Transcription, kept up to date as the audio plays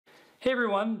Hey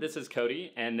everyone, this is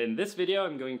Cody, and in this video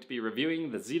I'm going to be reviewing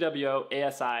the ZWO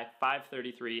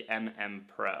ASI533MM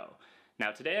Pro. Now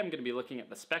today I'm going to be looking at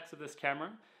the specs of this camera,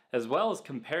 as well as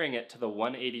comparing it to the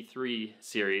 183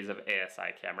 series of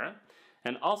ASI camera.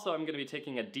 And also I'm going to be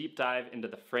taking a deep dive into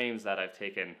the frames that I've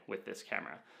taken with this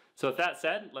camera. So with that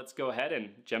said, let's go ahead and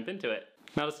jump into it.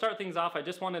 Now to start things off, I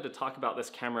just wanted to talk about this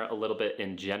camera a little bit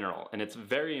in general, and it's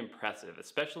very impressive,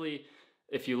 especially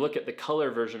if you look at the color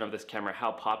version of this camera,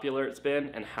 how popular it's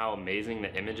been and how amazing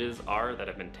the images are that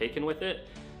have been taken with it.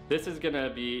 This is gonna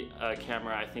be a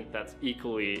camera I think that's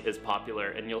equally as popular,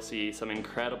 and you'll see some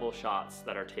incredible shots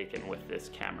that are taken with this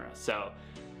camera. So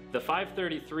the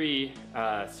 533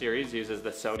 series uses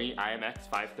the Sony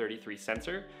IMX533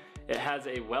 sensor. It has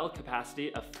a well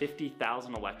capacity of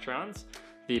 50,000 electrons.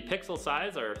 The pixel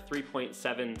size are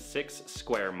 3.76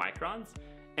 square microns.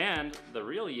 And the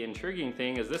really intriguing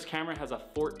thing is this camera has a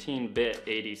 14-bit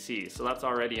ADC, so that's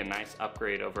already a nice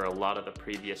upgrade over a lot of the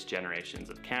previous generations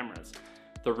of cameras.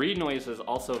 The read noise is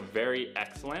also very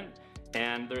excellent,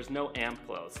 and there's no amp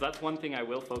glow. So that's one thing I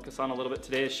will focus on a little bit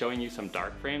today, is showing you some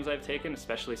dark frames I've taken,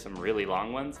 especially some really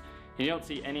long ones. And you don't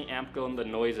see any amp glow, and the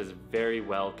noise is very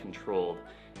well controlled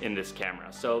in this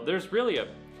camera. So there's really a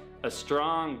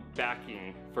strong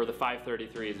backing for the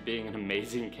 533 as being an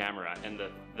amazing camera, and the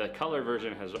color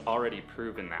version has already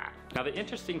proven that. Now the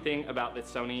interesting thing about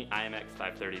this Sony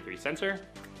IMX533 sensor,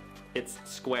 it's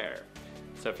square.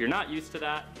 So if you're not used to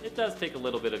that, it does take a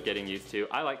little bit of getting used to.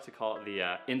 I like to call it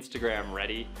the Instagram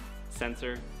ready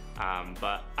sensor,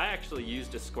 but I actually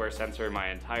used a square sensor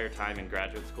my entire time in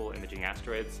graduate school imaging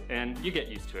asteroids, and you get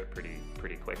used to it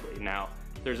pretty quickly. Now,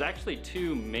 there's actually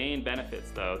two main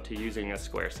benefits though to using a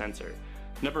square sensor.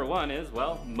 Number one is,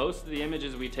 well, most of the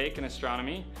images we take in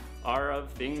astronomy are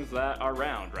of things that are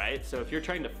round, right? So if you're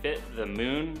trying to fit the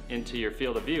moon into your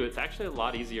field of view, it's actually a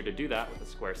lot easier to do that with a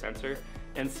square sensor,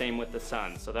 and same with the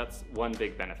sun. So that's one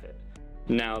big benefit.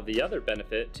 Now, the other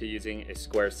benefit to using a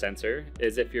square sensor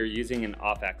is if you're using an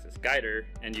off-axis guider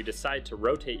and you decide to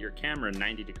rotate your camera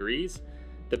 90 degrees,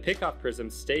 the pickoff prism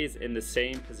stays in the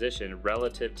same position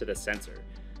relative to the sensor.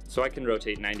 So I can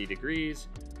rotate 90 degrees,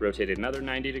 rotate another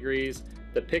 90 degrees.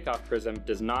 The pickoff prism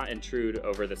does not intrude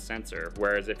over the sensor,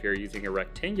 whereas if you're using a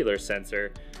rectangular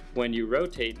sensor, when you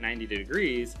rotate 90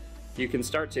 degrees, you can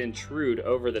start to intrude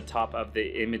over the top of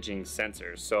the imaging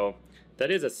sensor. So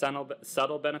that is a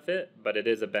subtle benefit, but it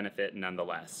is a benefit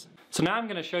nonetheless. So now I'm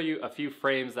going to show you a few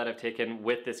frames that I've taken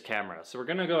with this camera. So we're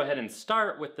going to go ahead and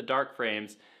start with the dark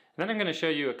frames, and then I'm going to show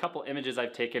you a couple images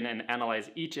I've taken and analyze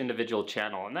each individual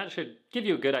channel, and that should give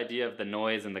you a good idea of the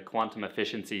noise and the quantum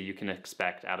efficiency you can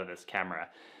expect out of this camera.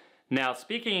 Now,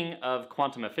 speaking of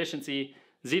quantum efficiency,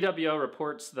 ZWO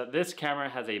reports that this camera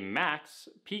has a max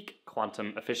peak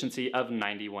quantum efficiency of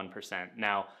 91%.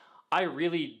 Now, I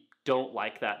really don't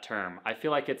like that term. I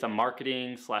feel like it's a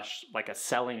marketing slash like a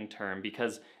selling term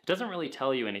because it doesn't really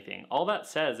tell you anything. All that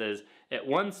says is at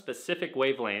one specific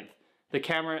wavelength, the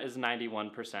camera is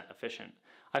 91% efficient.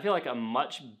 I feel like a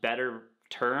much better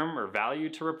term or value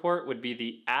to report would be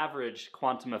the average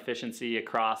quantum efficiency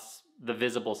across the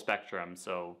visible spectrum,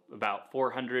 so about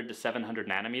 400 to 700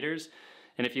 nanometers.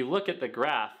 And if you look at the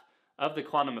graph of the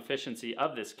quantum efficiency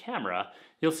of this camera,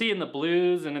 you'll see in the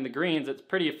blues and in the greens it's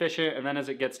pretty efficient, and then as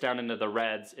it gets down into the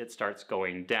reds it starts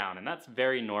going down, and that's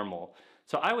very normal.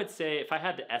 So I would say if I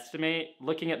had to estimate,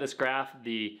 looking at this graph,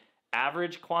 the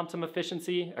average quantum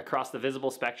efficiency across the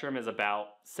visible spectrum is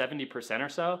about 70% or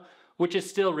so, which is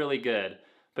still really good.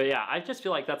 But yeah, I just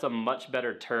feel like that's a much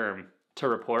better term to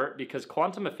report, because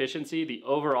quantum efficiency, the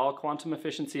overall quantum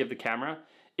efficiency of the camera,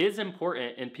 is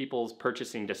important in people's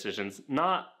purchasing decisions.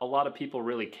 Not a lot of people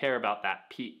really care about that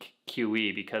peak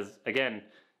QE because, again,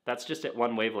 that's just at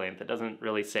one wavelength. It doesn't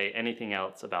really say anything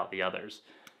else about the others.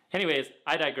 Anyways,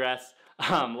 I digress.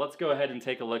 Let's go ahead and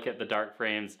take a look at the dark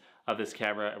frames of this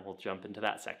camera, and we'll jump into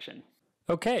that section.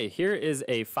 Okay, here is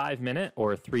a 5-minute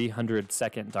or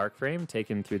 300-second dark frame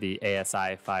taken through the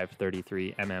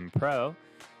ASI533MM Pro.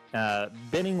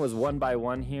 Binning was 1 by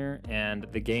 1 here, and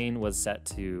the gain was set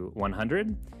to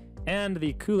 100, and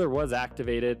the cooler was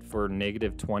activated for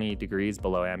 -20 degrees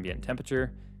below ambient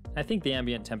temperature. I think the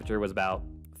ambient temperature was about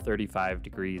 35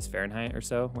 degrees Fahrenheit or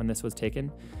so when this was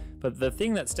taken. But the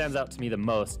thing that stands out to me the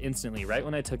most instantly right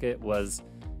when I took it was,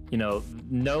 you know,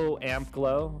 no amp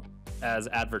glow as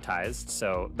advertised,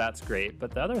 so that's great.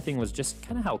 But the other thing was just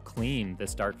kind of how clean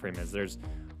this dark frame is. There's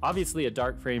obviously a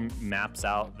dark frame maps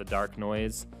out the dark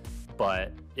noise,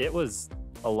 but it was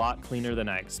a lot cleaner than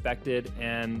I expected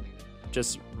and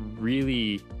just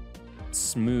really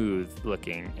smooth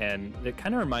looking. And it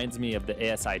kind of reminds me of the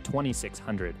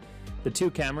ASI2600, The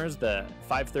two cameras, the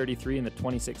 533 and the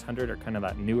 2600, are kind of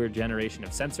that newer generation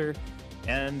of sensor,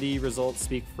 and the results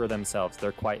speak for themselves.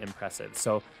 They're quite impressive.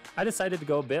 So I decided to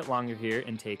go a bit longer here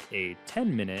and take a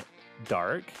 10-minute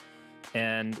dark,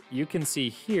 and you can see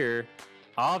here,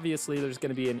 obviously there's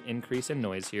going to be an increase in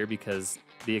noise here because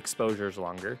the exposure is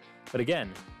longer, but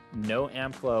again, no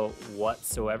amp glow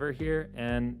whatsoever here,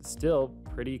 and still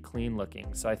pretty clean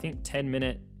looking. So I think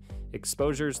 10-minute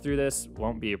exposures through this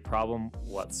won't be a problem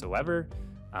whatsoever.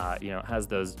 It has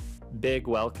those big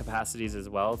well capacities as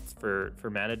well for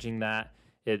managing that.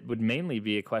 It would mainly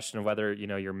be a question of whether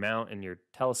your mount and your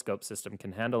telescope system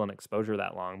can handle an exposure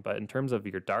that long. But in terms of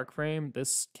your dark frame,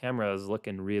 this camera is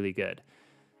looking really good.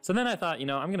 So then I thought, I'm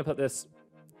going to put this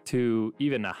to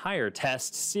even a higher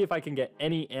test, see if I can get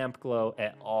any amp glow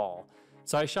at all.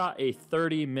 So I shot a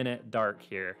 30-minute dark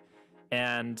here,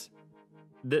 and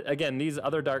again, these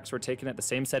other darks were taken at the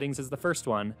same settings as the first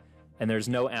one, and there's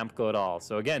no amp glow at all.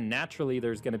 So again, naturally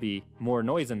there's going to be more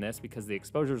noise in this because the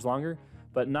exposure is longer,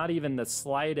 but not even the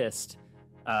slightest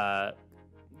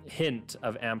hint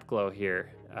of amp glow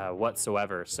here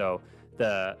whatsoever. So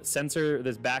the sensor,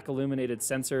 this back illuminated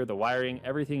sensor, the wiring,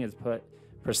 everything is put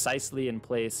precisely in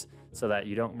place so that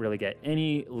you don't really get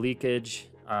any leakage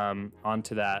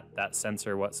onto that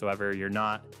sensor whatsoever. You're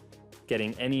not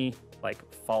getting any like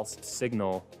false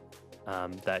signal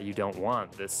that you don't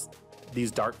want.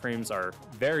 These dark frames are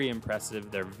very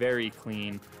impressive. They're very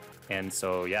clean, and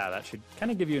so yeah, that should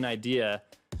kind of give you an idea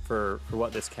for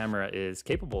what this camera is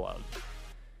capable of.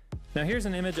 Now here's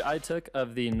an image I took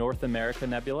of the North America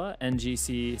Nebula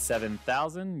NGC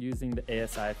 7000 using the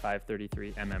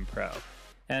ASI533MM Pro.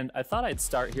 And I thought I'd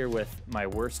start here with my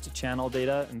worst channel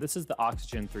data, and this is the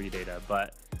oxygen 3 data,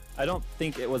 but I don't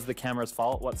think it was the camera's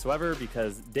fault whatsoever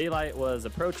because daylight was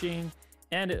approaching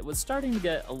and it was starting to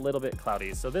get a little bit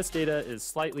cloudy. So this data is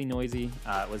slightly noisy.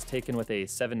 It was taken with a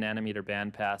 7nm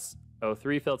bandpass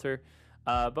O3 filter,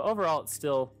 but overall it's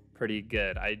still pretty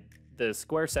good. The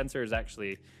square sensor has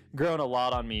actually grown a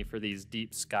lot on me for these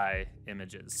deep sky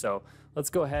images. So let's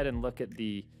go ahead and look at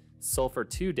the sulfur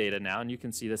 2 data now, and you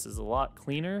can see this is a lot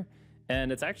cleaner and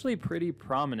it's actually pretty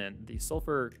prominent. The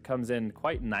sulfur comes in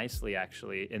quite nicely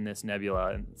actually in this nebula,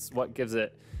 and it's what gives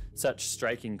it such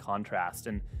striking contrast.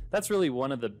 And that's really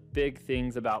one of the big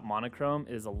things about monochrome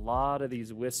is a lot of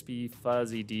these wispy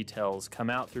fuzzy details come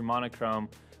out through monochrome,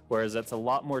 whereas that's a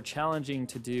lot more challenging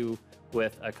to do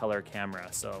with a color camera.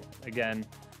 So again,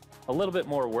 a little bit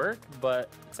more work, but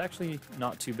it's actually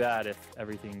not too bad if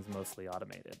everything's mostly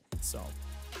automated. So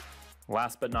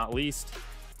last but not least,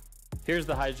 here's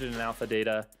the hydrogen alpha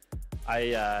data.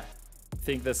 I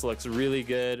think this looks really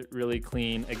good, really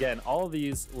clean. Again, all of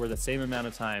these were the same amount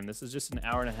of time. This is just an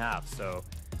hour and a half. So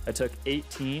I took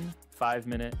 18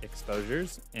 5-minute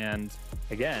exposures, and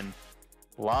again,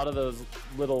 a lot of those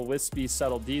little wispy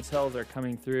subtle details are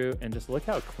coming through, and just look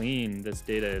how clean this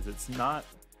data is. It's not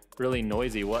really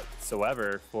noisy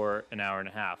whatsoever for an hour and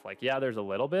a half. Like, yeah, there's a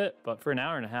little bit, but for an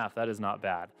hour and a half, that is not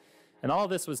bad. And all of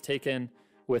this was taken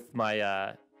with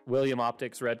my William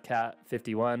Optics RedCat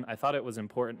 51. I thought it was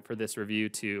important for this review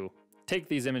to take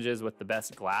these images with the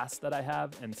best glass that I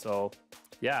have, and so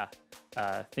yeah,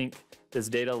 I think this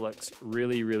data looks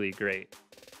really, really great.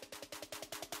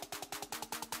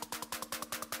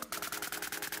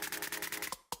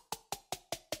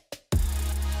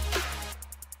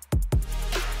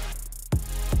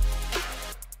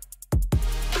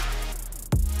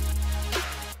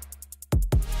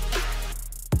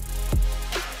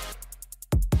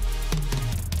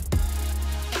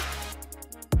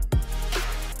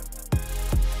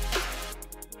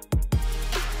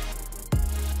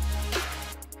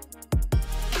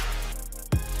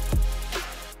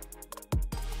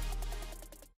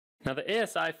 Now the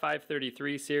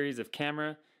ASI533 series of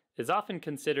camera is often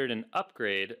considered an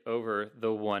upgrade over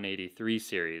the 183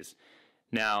 series.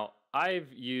 Now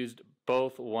I've used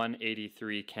both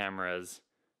 183 cameras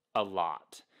a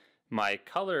lot. My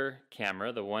color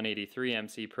camera, the 183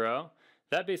 MC Pro,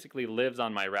 that basically lives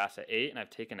on my RASA 8 and I've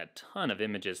taken a ton of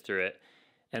images through it.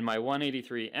 And my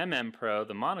 183mm Pro,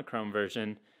 the monochrome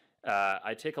version,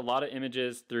 I take a lot of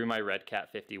images through my RedCat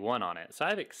 51 on it. So I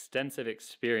have extensive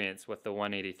experience with the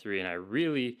 183 and I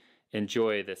really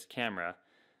enjoy this camera.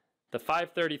 The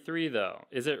 533 though,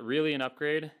 is it really an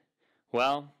upgrade?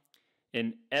 Well,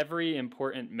 in every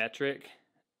important metric,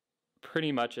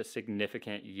 pretty much a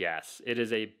significant yes. It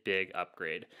is a big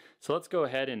upgrade. So let's go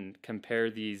ahead and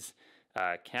compare these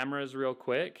cameras real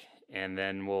quick, and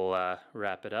then we'll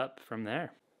wrap it up from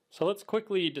there. So let's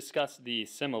quickly discuss the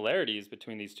similarities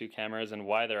between these two cameras and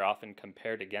why they're often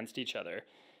compared against each other.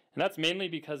 And that's mainly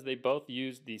because they both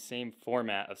use the same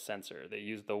format of sensor. They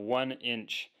use the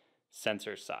 1-inch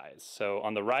sensor size. So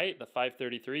on the right, the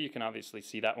 533, you can obviously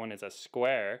see that one is a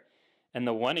square, and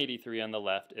the 183 on the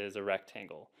left is a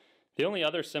rectangle. The only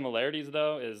other similarities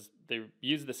though is they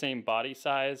use the same body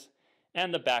size,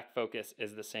 and the back focus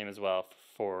is the same as well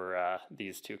for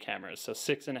these two cameras. So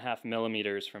 6.5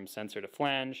 millimeters from sensor to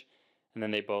flange, and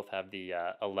then they both have the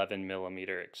 11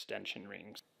 millimeter extension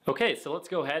rings. Okay, so let's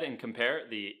go ahead and compare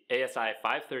the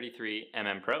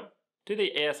ASI533MM Pro to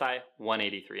the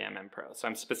ASI183MM Pro. So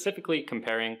I'm specifically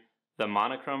comparing the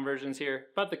monochrome versions here,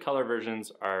 but the color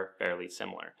versions are fairly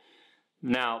similar.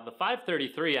 Now, the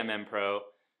 533MM Pro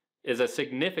is a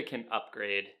significant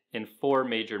upgrade in 4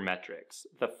 major metrics.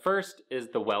 The first is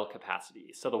the well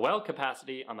capacity. So the well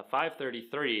capacity on the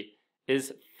 533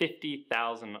 is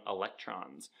 50,000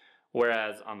 electrons,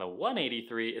 whereas on the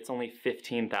 183 it's only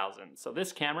 15,000. So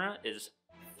this camera is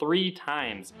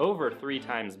over 3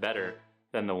 times better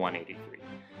than the 183.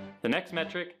 The next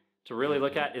metric to really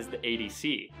look at is the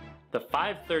ADC. The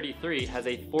 533 has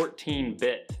a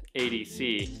 14-bit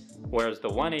ADC, whereas the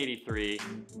 183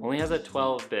 only has a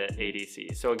 12-bit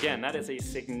ADC. So again, that is a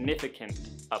significant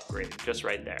upgrade just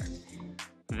right there.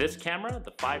 This camera,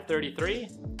 the 533,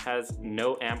 has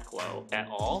no amp glow at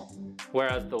all,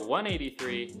 whereas the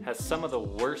 183 has some of the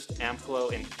worst amp glow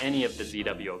in any of the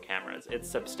ZWO cameras. It's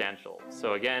substantial.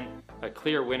 So again, a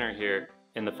clear winner here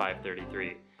in the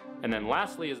 533. And then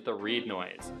lastly is the read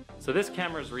noise. So this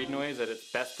camera's read noise at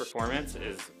its best performance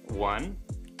is 1.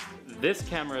 This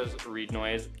camera's read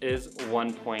noise is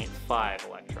 1.5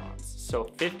 electrons. So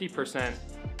 50%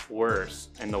 worse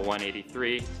in the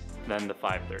 183 than the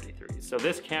 533. So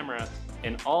this camera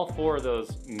in all 4 of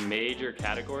those major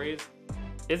categories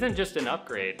isn't just an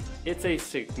upgrade, it's a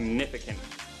significant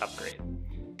upgrade.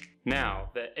 Now,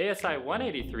 the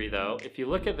ASI183 though, if you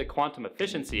look at the quantum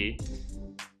efficiency,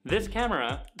 this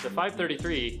camera, the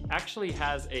 533, actually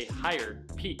has a higher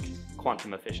peak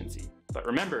quantum efficiency. But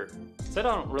remember, since I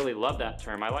don't really love that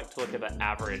term, I like to look at the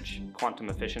average quantum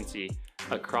efficiency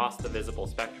across the visible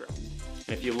spectrum.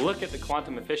 And if you look at the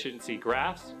quantum efficiency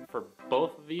graphs for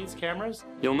both of these cameras,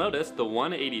 you'll notice the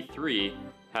 183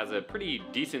 has a pretty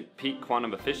decent peak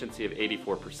quantum efficiency of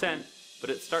 84%,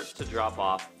 but it starts to drop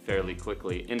off fairly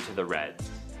quickly into the reds.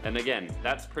 And again,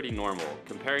 that's pretty normal.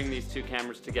 Comparing these two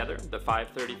cameras together, the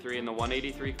 533 and the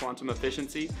 183 quantum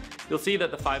efficiency, you'll see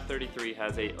that the 533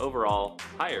 has a overall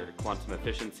higher quantum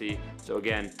efficiency. So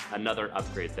again, another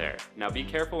upgrade there. Now be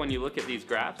careful when you look at these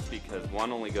graphs because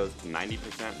one only goes to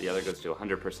 90%, the other goes to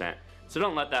 100%. So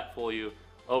don't let that fool you.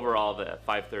 Overall, the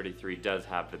 533 does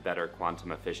have the better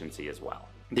quantum efficiency as well.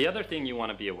 The other thing you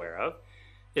want to be aware of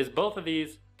is both of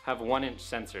these have 1-inch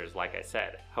sensors, like I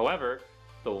said. However,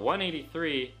 the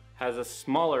 183 has a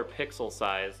smaller pixel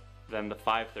size than the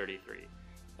 533. It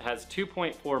has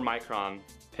 2.4 micron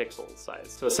pixel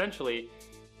size. So essentially,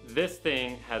 this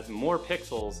thing has more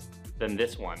pixels than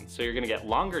this one. So you're gonna get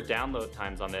longer download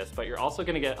times on this, but you're also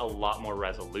gonna get a lot more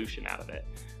resolution out of it.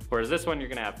 Whereas this one, you're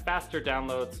gonna have faster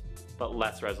downloads, but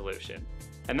less resolution.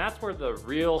 And that's where the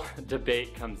real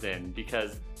debate comes in,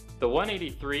 because the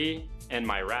 183 and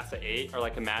my RASA 8 are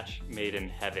like a match made in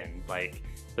heaven. Like,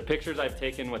 the pictures I've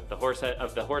taken with the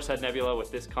Horsehead Nebula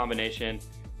with this combination,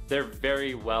 they're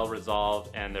very well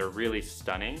resolved and they're really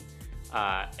stunning.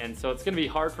 And so it's gonna be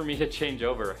hard for me to change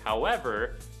over.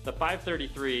 However, the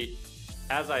 533,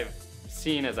 as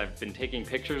I've been taking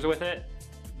pictures with it,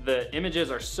 the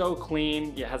images are so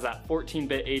clean. It has that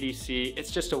 14-bit ADC.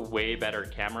 It's just a way better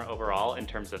camera overall in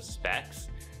terms of specs.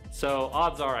 So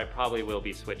odds are I probably will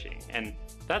be switching. And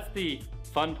that's the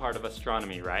fun part of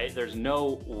astronomy, right? There's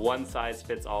no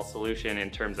one-size-fits-all solution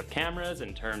in terms of cameras,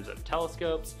 in terms of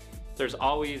telescopes. There's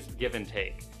always give and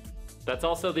take. That's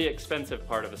also the expensive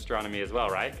part of astronomy as well,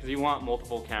 right? Because you want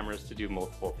multiple cameras to do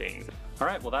multiple things. All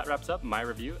right, well that wraps up my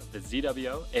review of the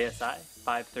ZWO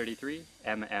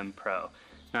ASI533MM Pro.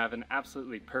 Now I have an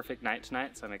absolutely perfect night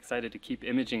tonight, so I'm excited to keep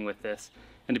imaging with this.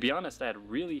 And to be honest, I had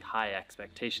really high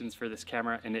expectations for this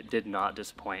camera and it did not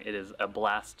disappoint. It is a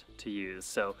blast to use.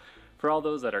 So for all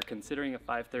those that are considering a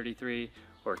 533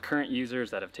 or current users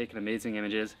that have taken amazing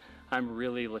images, I'm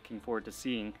really looking forward to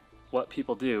seeing what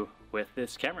people do with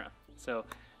this camera. So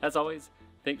as always,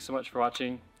 thanks so much for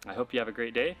watching. I hope you have a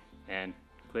great day and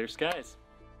clear skies.